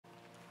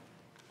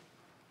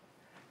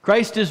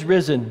Christ is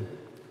risen.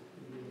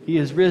 He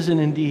is risen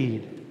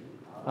indeed.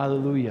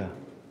 Hallelujah.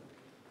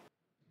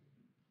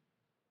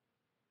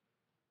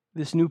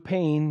 This new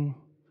pain,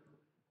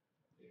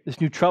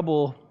 this new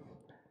trouble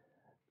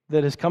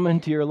that has come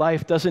into your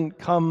life doesn't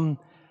come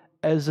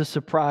as a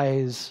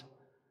surprise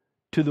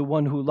to the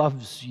one who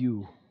loves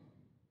you,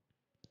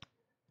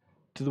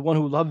 to the one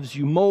who loves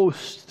you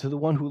most, to the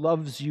one who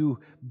loves you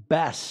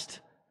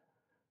best,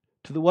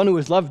 to the one who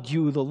has loved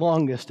you the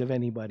longest of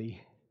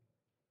anybody.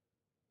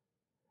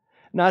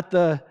 Not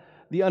the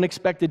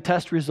unexpected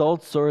test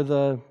results or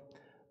the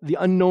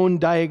unknown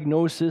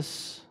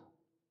diagnosis,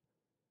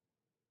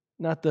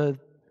 not the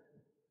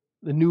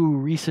new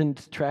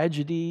recent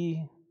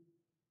tragedy,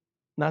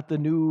 not the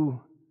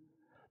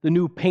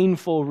new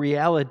painful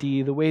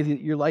reality, the way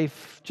that your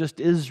life just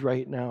is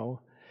right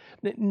now.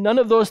 None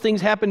of those things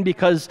happened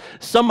because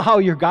somehow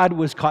your God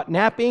was caught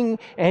napping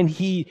and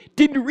he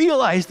didn't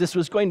realize this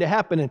was going to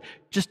happen and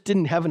just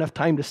didn't have enough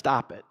time to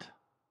stop it.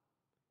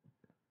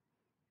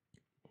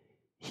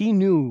 He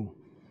knew,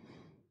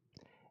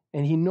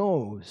 and he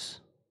knows.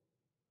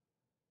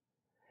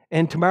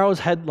 And tomorrow's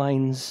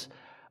headlines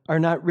are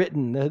not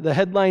written. The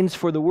headlines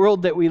for the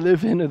world that we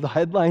live in are the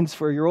headlines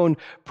for your own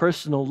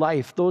personal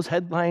life. Those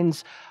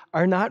headlines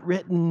are not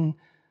written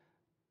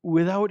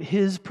without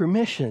his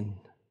permission.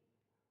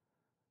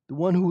 The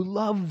one who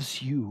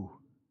loves you,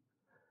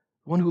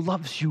 the one who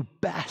loves you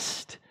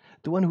best,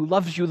 the one who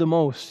loves you the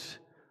most,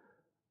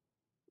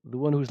 the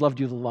one who's loved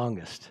you the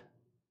longest.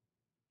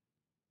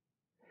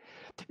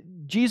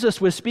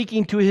 Jesus was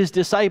speaking to his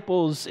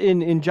disciples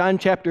in John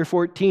chapter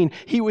 14.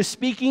 He was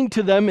speaking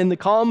to them in the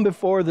calm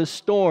before the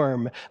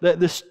storm,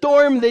 the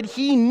storm that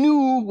he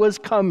knew was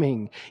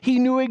coming. He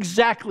knew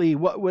exactly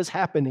what was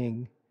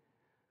happening.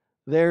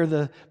 There,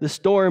 the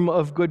storm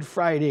of Good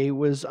Friday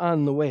was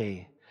on the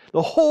way.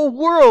 The whole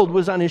world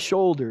was on his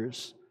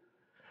shoulders.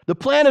 The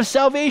plan of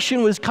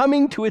salvation was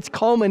coming to its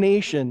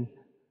culmination.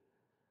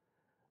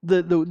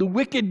 The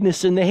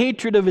wickedness and the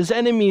hatred of his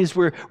enemies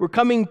were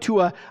coming to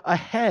a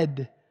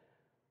head.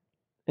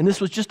 And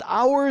this was just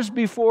hours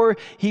before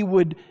he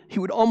would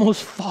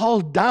almost fall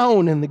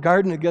down in the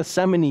Garden of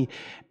Gethsemane,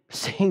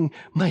 saying,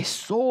 "My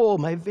soul,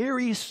 my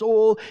very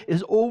soul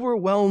is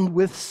overwhelmed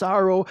with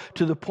sorrow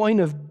to the point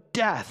of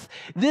death.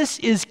 This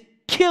is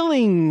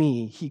killing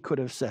me," he could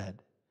have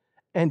said,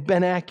 and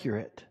been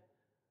accurate.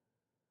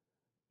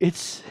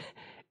 It's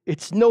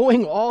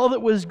knowing all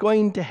that was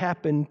going to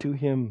happen to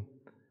him,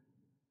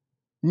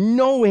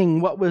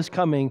 knowing what was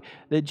coming,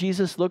 that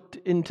Jesus looked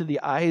into the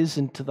eyes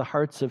and to the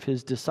hearts of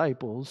his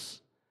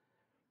disciples,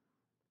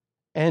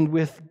 and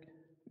with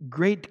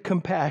great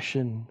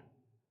compassion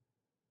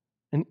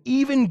and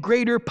even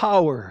greater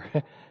power,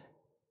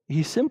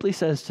 he simply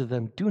says to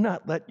them, "Do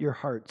not let your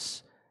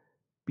hearts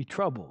be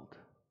troubled."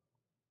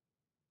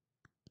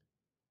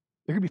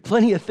 There are going to be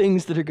plenty of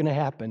things that are going to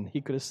happen,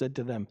 he could have said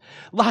to them.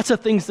 Lots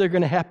of things that are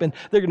going to happen.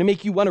 They're going to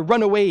make you want to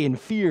run away in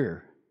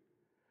fear.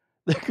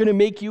 They're going to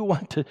make you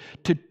want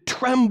to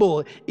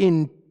tremble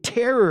in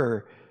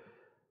terror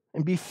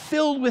and be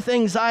filled with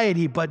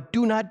anxiety, but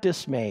do not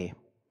dismay.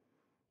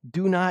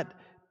 Do not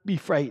be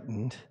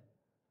frightened.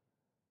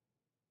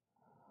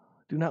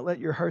 Do not let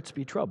your hearts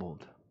be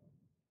troubled.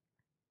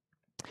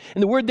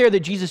 And the word there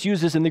that Jesus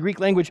uses in the Greek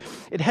language,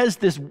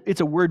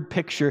 it's a word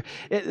picture.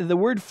 The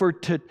word for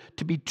to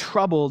be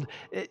troubled,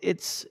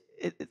 it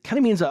kind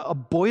of means a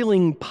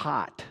boiling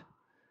pot.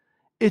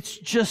 It's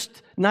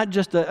just not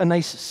just a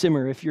nice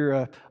simmer, if you're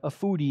a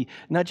foodie,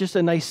 not just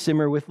a nice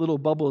simmer with little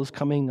bubbles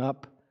coming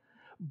up,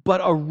 but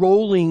a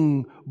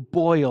rolling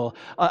boil,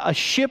 a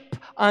ship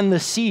on the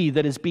sea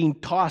that is being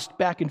tossed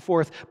back and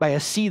forth by a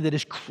sea that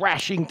is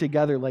crashing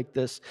together like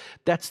this.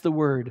 That's the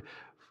word.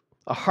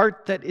 A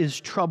heart that is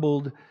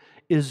troubled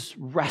is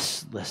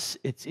restless.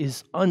 It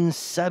is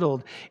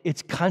unsettled.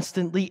 It's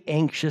constantly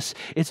anxious.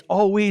 It's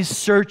always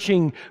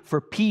searching for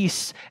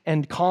peace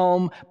and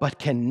calm, but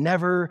can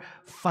never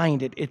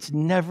find it. It's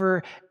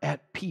never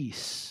at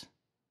peace.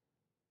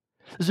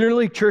 There's an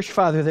early church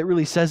father that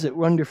really says it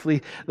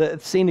wonderfully.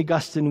 St.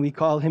 Augustine, we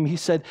call him. He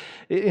said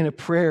in a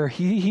prayer,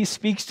 he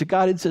speaks to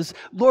God and says,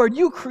 "Lord,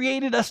 you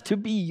created us to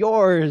be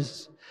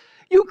yours.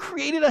 You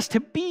created us to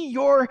be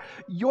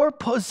your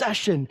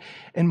possession,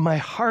 and my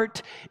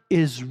heart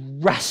is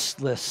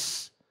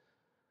restless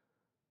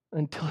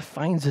until it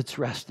finds its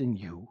rest in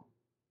you.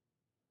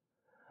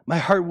 My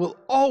heart will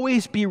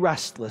always be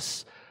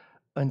restless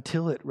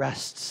until it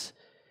rests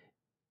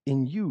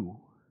in you."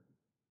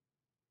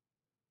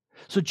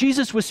 So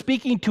Jesus was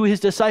speaking to his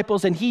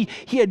disciples, and he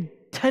had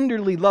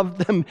tenderly loved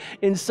them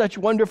in such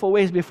wonderful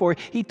ways before.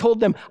 He told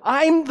them,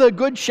 "I'm the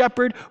good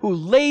shepherd who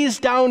lays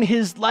down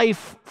his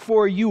life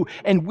for you,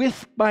 and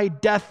with my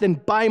death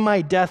and by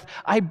my death,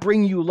 I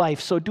bring you life.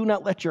 So do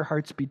not let your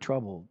hearts be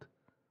troubled.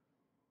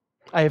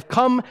 I have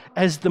come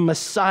as the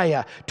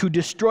Messiah to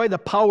destroy the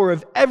power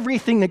of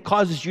everything that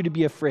causes you to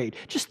be afraid."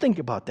 Just think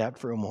about that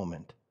for a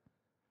moment.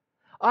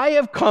 I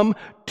have come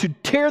to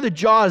tear the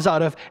jaws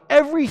out of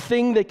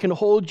everything that can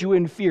hold you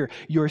in fear.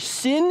 Your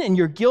sin and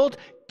your guilt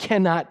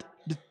cannot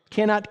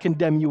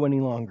condemn you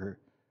any longer.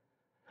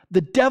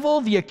 The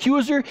devil, the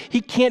accuser,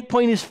 he can't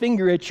point his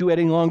finger at you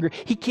any longer.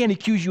 He can't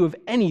accuse you of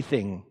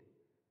anything.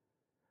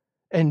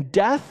 And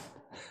death,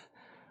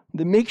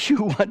 that makes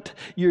you want,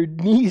 your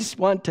knees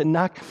want to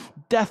knock,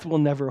 death will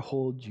never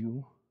hold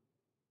you.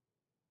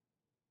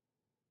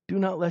 Do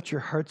not let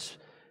your hearts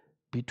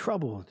be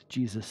troubled,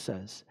 Jesus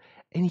says.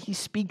 And he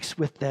speaks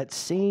with that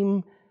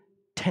same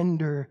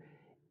tender,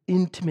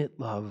 intimate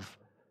love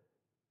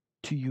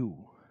to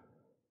you.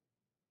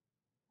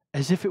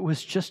 As if it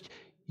was just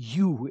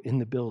you in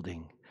the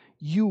building,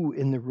 you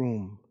in the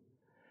room,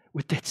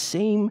 with that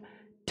same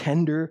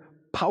tender,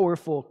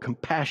 powerful,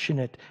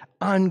 compassionate,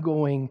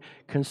 ongoing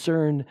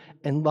concern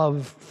and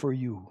love for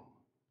you.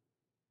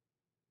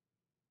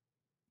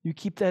 You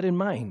keep that in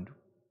mind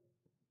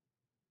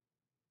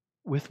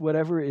with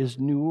whatever is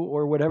new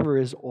or whatever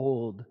is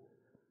old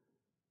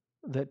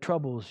that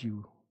troubles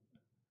you,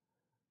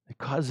 that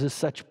causes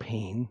such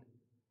pain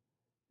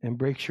and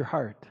breaks your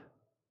heart.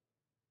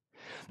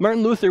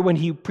 Martin Luther, when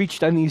he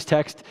preached on these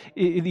texts,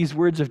 these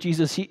words of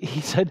Jesus,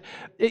 he said,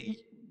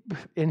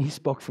 and he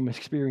spoke from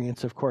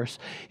experience, of course,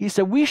 he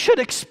said, we should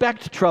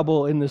expect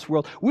trouble in this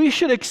world. We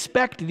should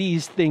expect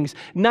these things,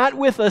 not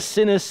with a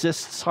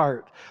cynicist's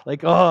heart,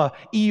 like,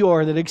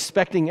 Eeyore, that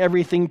expecting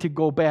everything to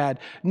go bad.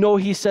 No,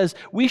 he says,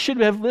 we should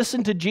have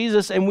listened to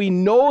Jesus, and we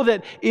know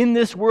that in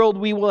this world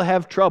we will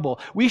have trouble.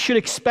 We should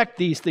expect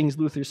these things,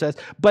 Luther says,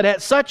 but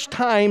at such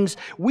times,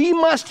 we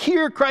must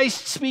hear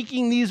Christ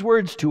speaking these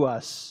words to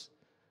us.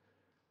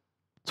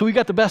 So we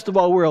got the best of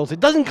all worlds. It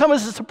doesn't come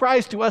as a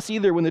surprise to us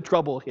either when the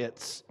trouble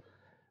hits,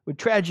 when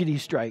tragedy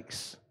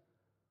strikes,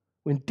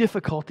 when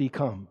difficulty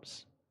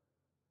comes.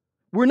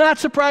 We're not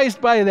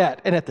surprised by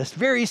that. And at this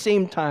very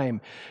same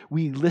time,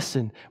 we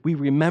listen, we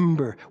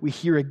remember, we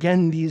hear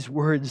again these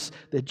words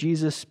that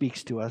Jesus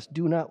speaks to us.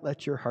 Do not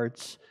let your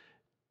hearts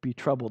be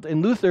troubled.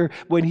 And Luther,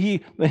 when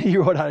he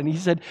wrote on it, he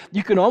said,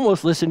 you can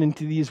almost listen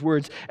into these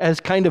words as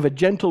kind of a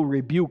gentle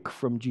rebuke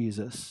from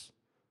Jesus.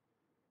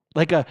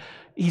 Like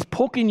he's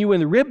poking you in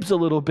the ribs a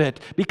little bit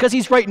because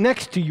he's right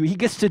next to you. He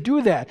gets to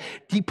do that.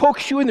 He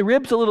pokes you in the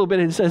ribs a little bit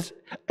and says,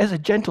 as a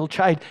gentle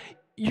child,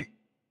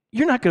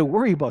 you're not going to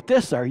worry about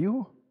this, are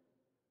you?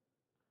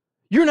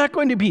 You're not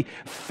going to be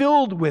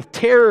filled with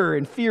terror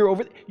and fear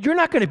over. You're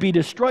not going to be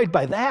destroyed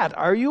by that,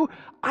 are you?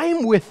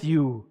 I'm with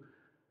you.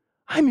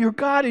 I'm your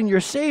God and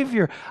your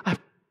Savior. I've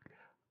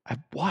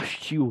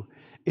washed you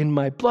in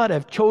my blood.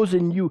 I've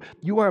chosen you.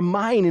 You are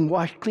mine and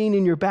washed clean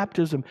in your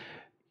baptism.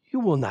 You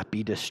will not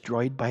be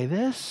destroyed by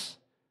this.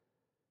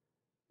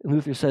 And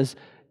Luther says,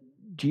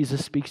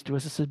 Jesus speaks to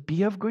us and says,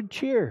 be of good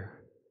cheer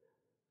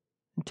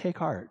and take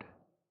heart.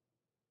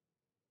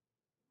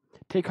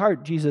 Take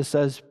heart, Jesus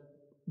says,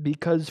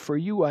 because for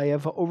you I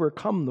have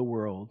overcome the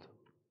world.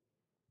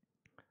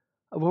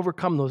 I've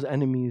overcome those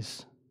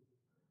enemies.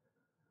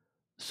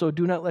 So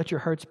do not let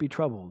your hearts be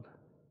troubled.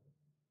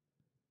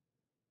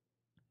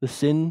 The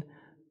sin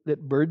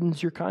that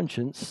burdens your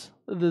conscience,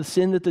 the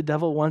sin that the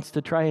devil wants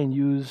to try and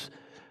use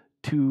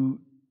to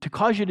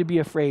cause you to be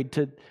afraid,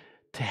 to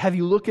have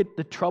you look at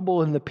the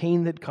trouble and the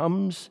pain that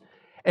comes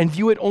and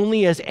view it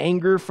only as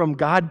anger from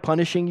God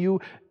punishing you.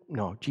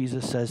 No,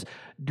 Jesus says,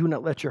 do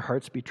not let your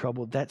hearts be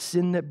troubled. That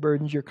sin that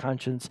burdens your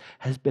conscience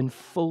has been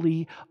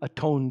fully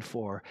atoned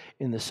for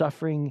in the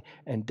suffering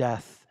and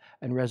death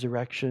and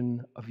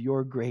resurrection of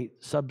your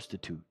great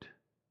substitute.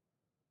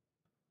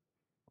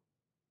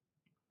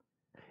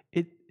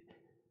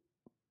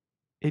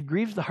 It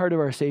grieves the heart of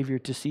our Savior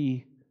to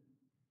see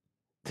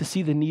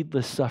the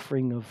needless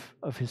suffering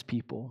of his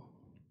people.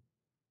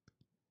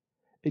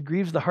 It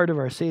grieves the heart of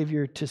our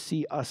Savior to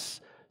see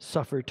us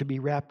suffer, to be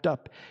wrapped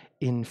up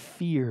in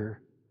fear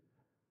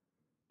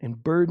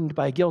and burdened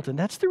by guilt. And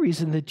that's the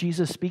reason that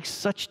Jesus speaks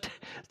such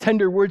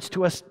tender words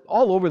to us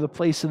all over the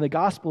place in the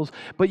Gospels.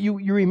 But you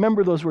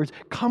remember those words,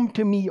 come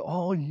to me,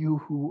 all you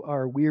who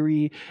are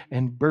weary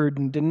and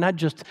burdened, and not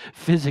just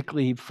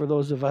physically for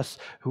those of us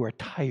who are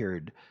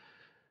tired.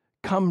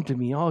 Come to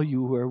me, all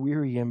you who are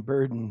weary and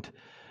burdened,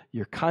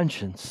 your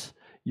conscience,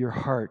 your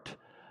heart,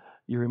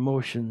 your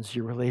emotions,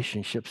 your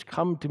relationships.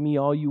 Come to me,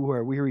 all you who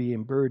are weary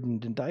and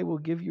burdened, and I will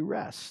give you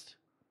rest.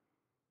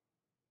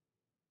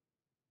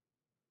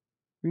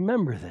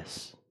 Remember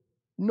this.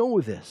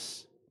 Know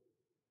this.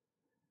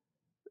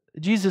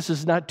 Jesus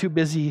is not too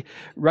busy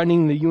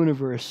running the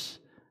universe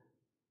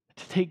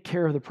to take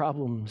care of the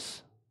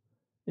problems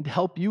and to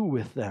help you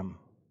with them.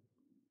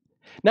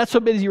 Not so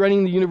busy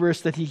running the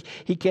universe that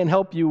he can't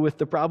help you with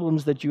the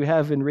problems that you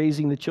have in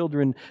raising the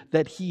children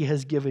that he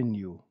has given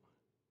you.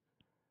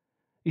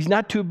 He's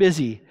not too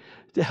busy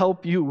to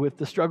help you with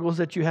the struggles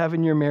that you have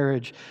in your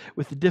marriage,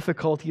 with the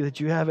difficulty that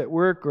you have at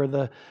work, or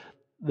the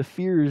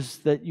fears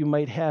that you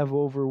might have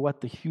over what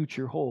the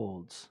future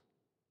holds.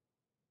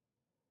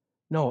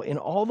 No, in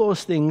all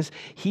those things,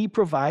 he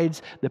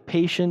provides the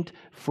patient,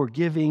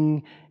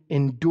 forgiving,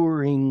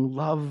 enduring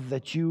love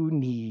that you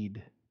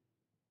need.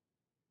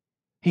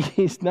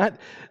 He's not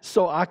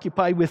so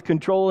occupied with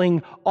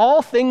controlling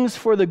all things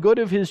for the good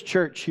of his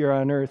church here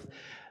on earth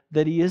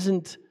that he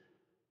isn't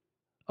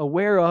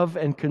aware of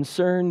and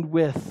concerned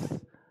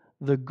with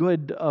the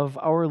good of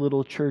our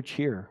little church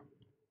here.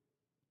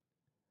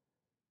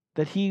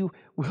 That He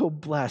will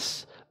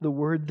bless the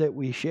word that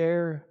we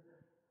share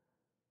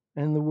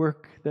and the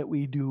work that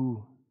we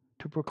do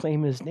to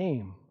proclaim His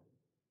name.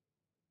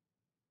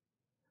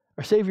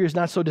 Our Savior is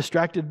not so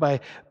distracted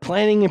by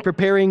planning and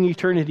preparing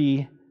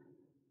eternity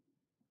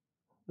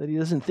that He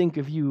doesn't think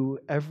of you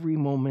every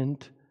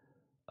moment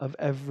of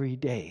every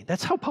day.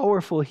 That's how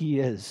powerful He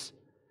is.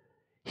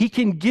 He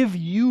can give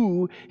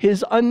you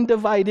His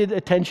undivided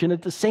attention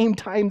at the same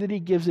time that He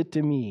gives it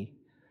to me.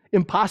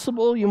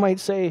 Impossible, you might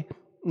say?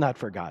 Not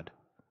for God.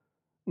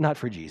 Not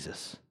for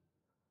Jesus.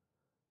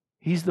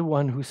 He's the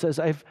one who says,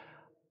 I've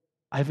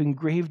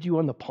engraved you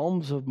on the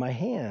palms of my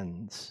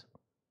hands.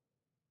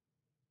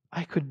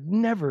 I could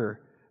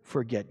never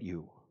forget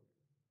you.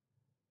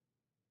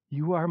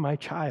 You are my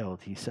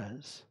child, He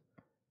says.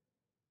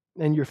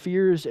 And your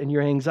fears and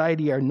your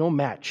anxiety are no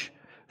match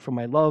for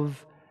my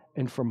love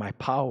and for my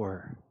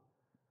power.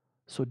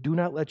 So do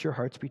not let your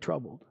hearts be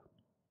troubled.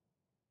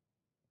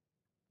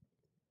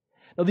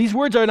 Now, these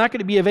words are not going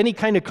to be of any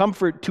kind of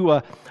comfort to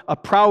a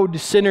proud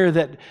sinner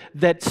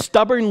that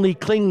stubbornly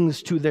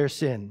clings to their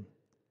sin.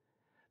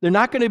 They're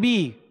not going to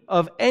be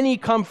of any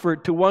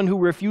comfort to one who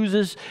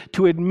refuses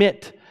to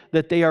admit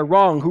that they are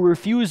wrong, who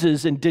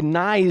refuses and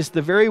denies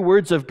the very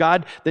words of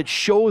God that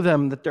show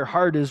them that their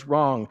heart is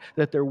wrong,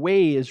 that their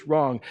way is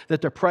wrong,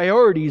 that their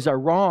priorities are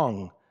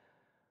wrong.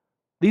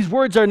 These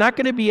words are not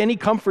going to be any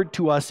comfort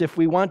to us if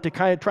we want to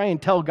kind of try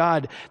and tell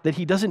God that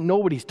He doesn't know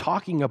what He's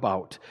talking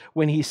about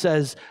when He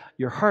says,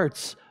 your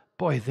hearts,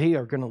 boy, they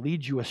are going to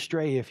lead you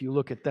astray if you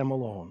look at them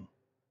alone.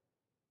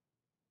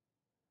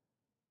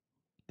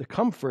 The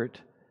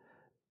comfort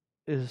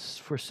is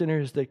for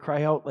sinners that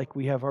cry out like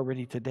we have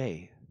already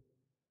today.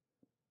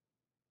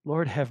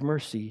 Lord, have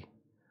mercy.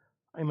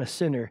 I'm a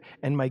sinner,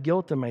 and my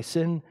guilt and my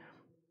sin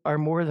are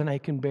more than I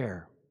can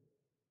bear.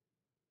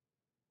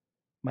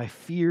 My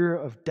fear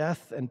of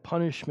death and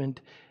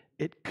punishment,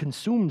 it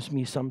consumes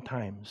me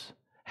sometimes.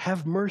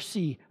 Have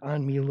mercy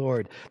on me,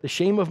 Lord. The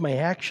shame of my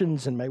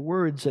actions and my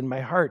words and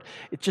my heart,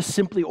 it just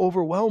simply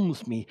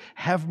overwhelms me.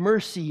 Have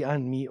mercy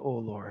on me, O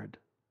Lord.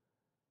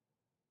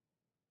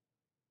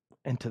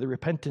 And to the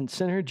repentant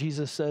sinner,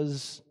 Jesus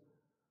says,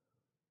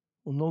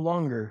 well, no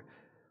longer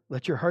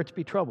let your hearts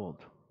be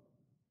troubled.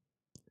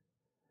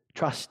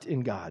 Trust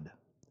in God.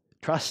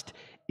 Trust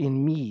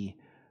in me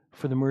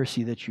for the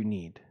mercy that you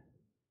need.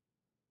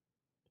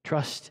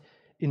 Trust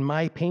in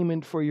my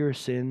payment for your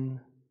sin.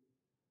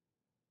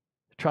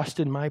 Trust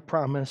in my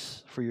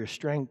promise for your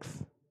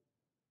strength.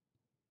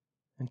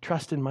 And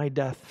trust in my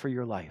death for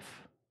your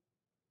life.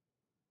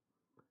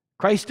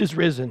 Christ is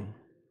risen.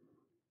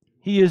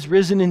 He is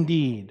risen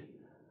indeed.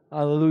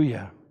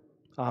 Hallelujah.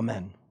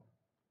 Amen.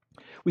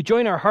 We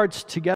join our hearts together.